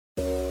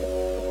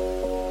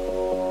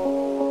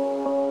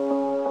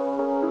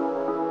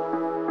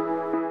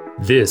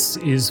This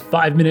is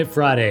 5 Minute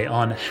Friday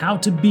on how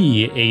to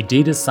be a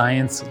data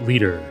science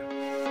leader.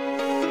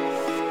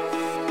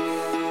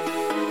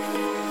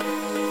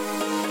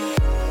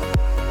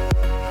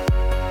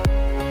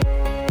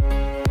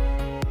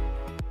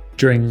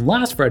 During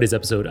last Friday's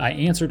episode, I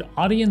answered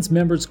audience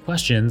members'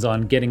 questions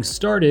on getting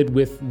started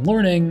with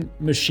learning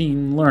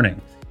machine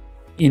learning.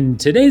 In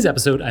today's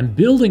episode, I'm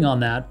building on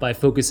that by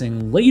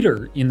focusing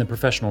later in the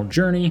professional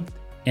journey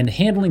and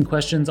handling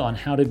questions on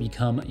how to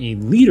become a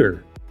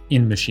leader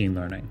in machine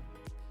learning.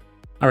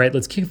 All right,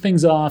 let's kick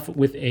things off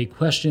with a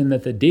question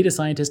that the data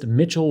scientist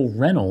Mitchell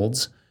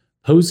Reynolds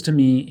posed to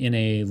me in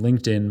a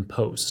LinkedIn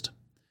post.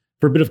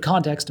 For a bit of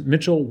context,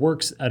 Mitchell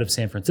works out of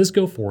San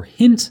Francisco for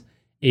Hint,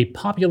 a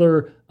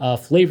popular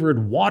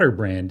flavored water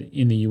brand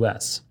in the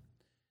US.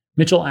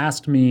 Mitchell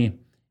asked me,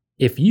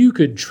 if you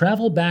could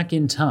travel back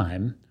in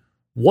time,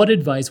 what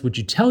advice would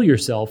you tell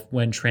yourself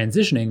when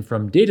transitioning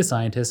from data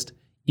scientist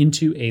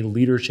into a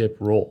leadership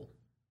role?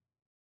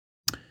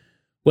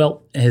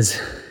 Well,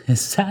 as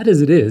sad as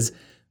it is,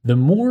 the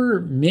more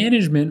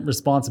management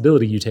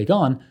responsibility you take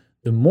on,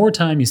 the more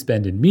time you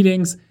spend in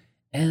meetings,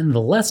 and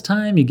the less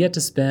time you get to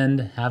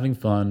spend having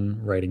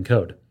fun writing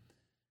code.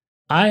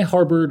 I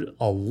harbored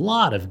a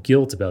lot of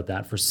guilt about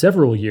that for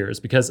several years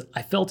because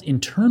I felt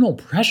internal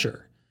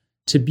pressure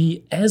to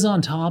be as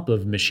on top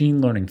of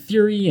machine learning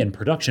theory and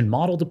production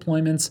model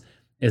deployments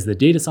as the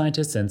data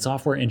scientists and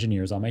software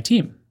engineers on my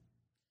team.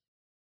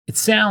 It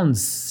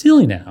sounds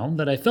silly now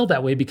that I felt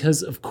that way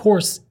because, of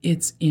course,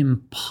 it's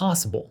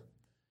impossible.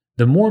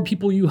 The more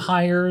people you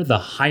hire, the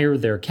higher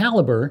their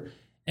caliber,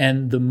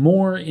 and the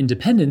more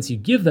independence you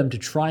give them to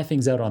try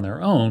things out on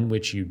their own,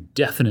 which you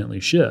definitely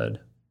should,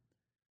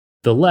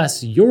 the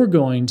less you're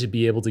going to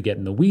be able to get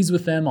in the weeds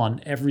with them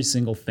on every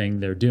single thing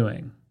they're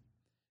doing.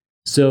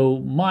 So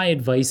my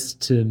advice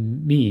to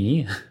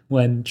me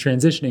when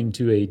transitioning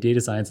to a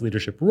data science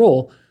leadership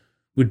role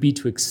would be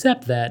to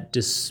accept that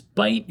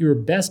despite your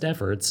best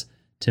efforts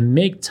to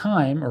make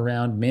time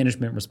around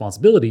management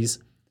responsibilities,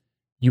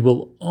 you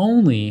will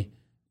only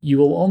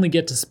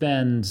get to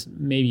spend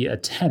maybe a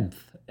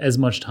tenth as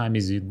much time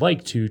as you'd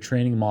like to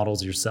training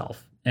models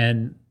yourself.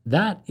 And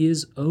that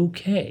is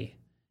okay.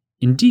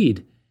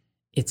 Indeed,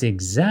 it's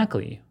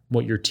exactly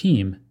what your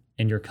team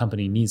and your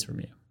company needs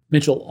from you.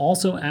 Mitchell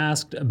also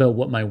asked about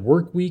what my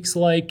work week's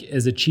like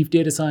as a chief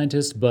data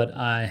scientist, but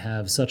I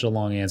have such a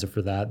long answer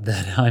for that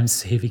I'm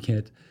saving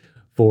it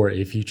for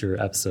a future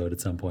episode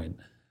at some point.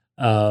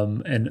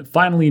 And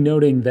finally,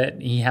 noting that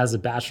he has a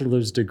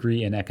bachelor's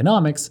degree in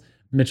economics,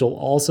 Mitchell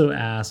also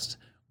asked,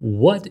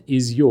 what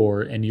is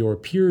your and your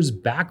peers'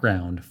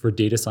 background for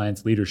data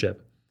science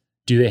leadership?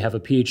 Do they have a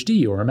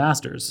PhD or a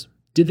master's?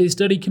 Did they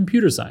study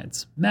computer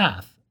science,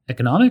 math,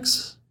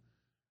 economics?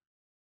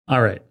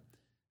 All right.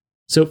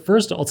 So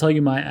first, I'll tell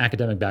you my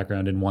academic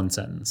background in one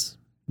sentence.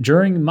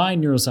 During my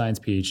neuroscience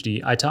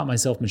PhD, I taught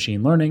myself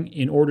machine learning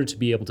in order to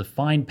be able to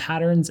find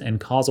patterns and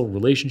causal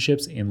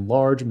relationships in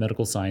large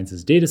medical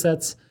sciences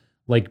datasets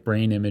like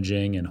brain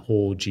imaging and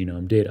whole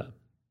genome data.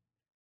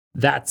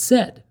 That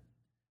said,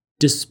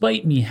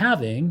 despite me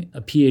having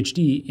a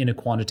PhD in a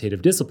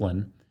quantitative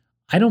discipline,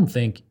 I don't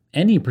think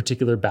any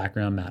particular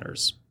background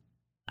matters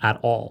at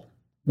all.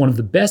 One of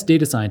the best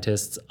data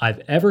scientists I've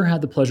ever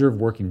had the pleasure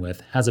of working with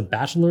has a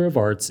Bachelor of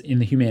Arts in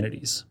the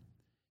humanities.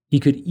 He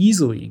could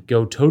easily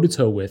go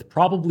toe-to-toe with,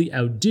 probably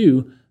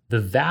outdo, the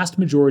vast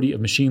majority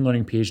of machine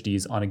learning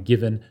PhDs on a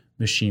given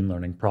machine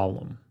learning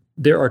problem.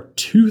 There are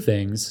two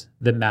things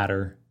that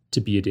matter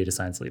to be a data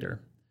science leader.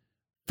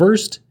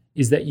 First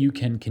is that you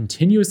can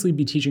continuously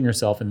be teaching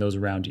yourself and those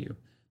around you.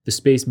 The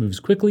space moves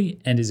quickly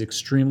and is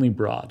extremely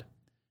broad.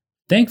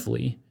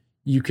 Thankfully,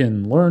 you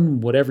can learn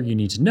whatever you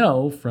need to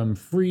know from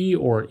free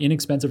or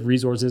inexpensive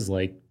resources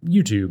like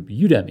YouTube,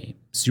 Udemy,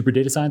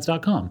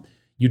 superdatascience.com,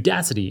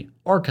 Udacity,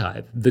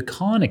 Archive, the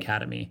Khan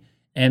Academy,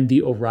 and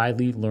the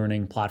O'Reilly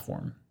Learning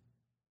Platform.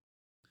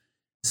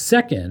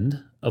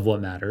 Second of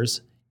what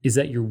matters is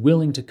that you're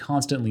willing to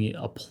constantly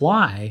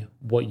apply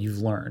what you've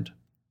learned,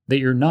 that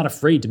you're not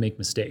afraid to make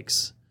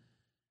mistakes.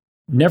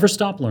 Never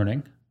stop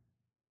learning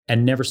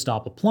and never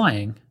stop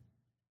applying,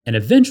 and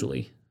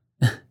eventually,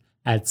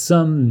 at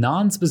some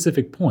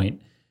non-specific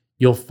point,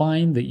 you'll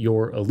find that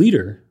you're a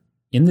leader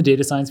in the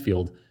data science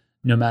field,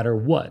 no matter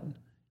what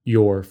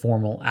your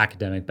formal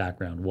academic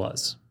background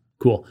was.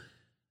 Cool.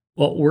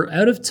 Well, we're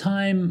out of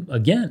time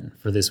again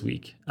for this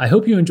week. I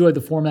hope you enjoyed the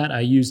format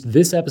I used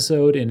this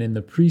episode and in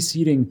the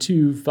preceding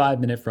 2 5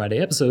 Minute Friday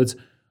episodes,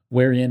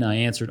 wherein I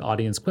answered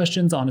audience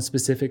questions on a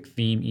specific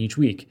theme each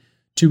week.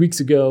 2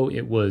 weeks ago,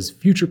 it was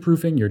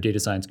future-proofing your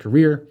data science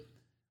career.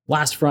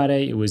 Last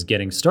Friday, it was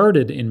getting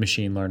started in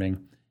machine learning.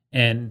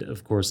 And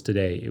of course,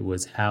 today it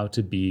was how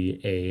to be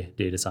a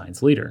data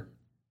science leader.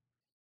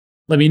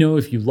 Let me know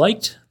if you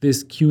liked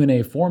this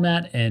Q&A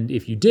format, and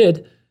if you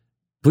did,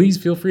 please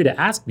feel free to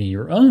ask me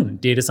your own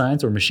data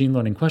science or machine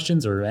learning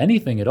questions or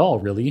anything at all,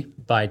 really,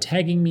 by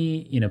tagging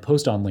me in a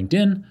post on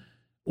LinkedIn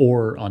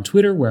or on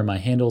Twitter, where my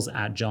handle's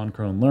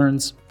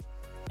 @JohnCroneLearns.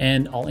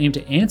 And I'll aim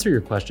to answer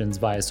your questions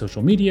via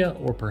social media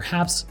or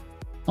perhaps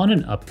on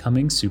an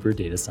upcoming Super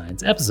Data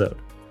Science episode.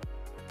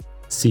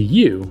 See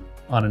you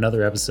on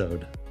another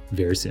episode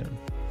very soon.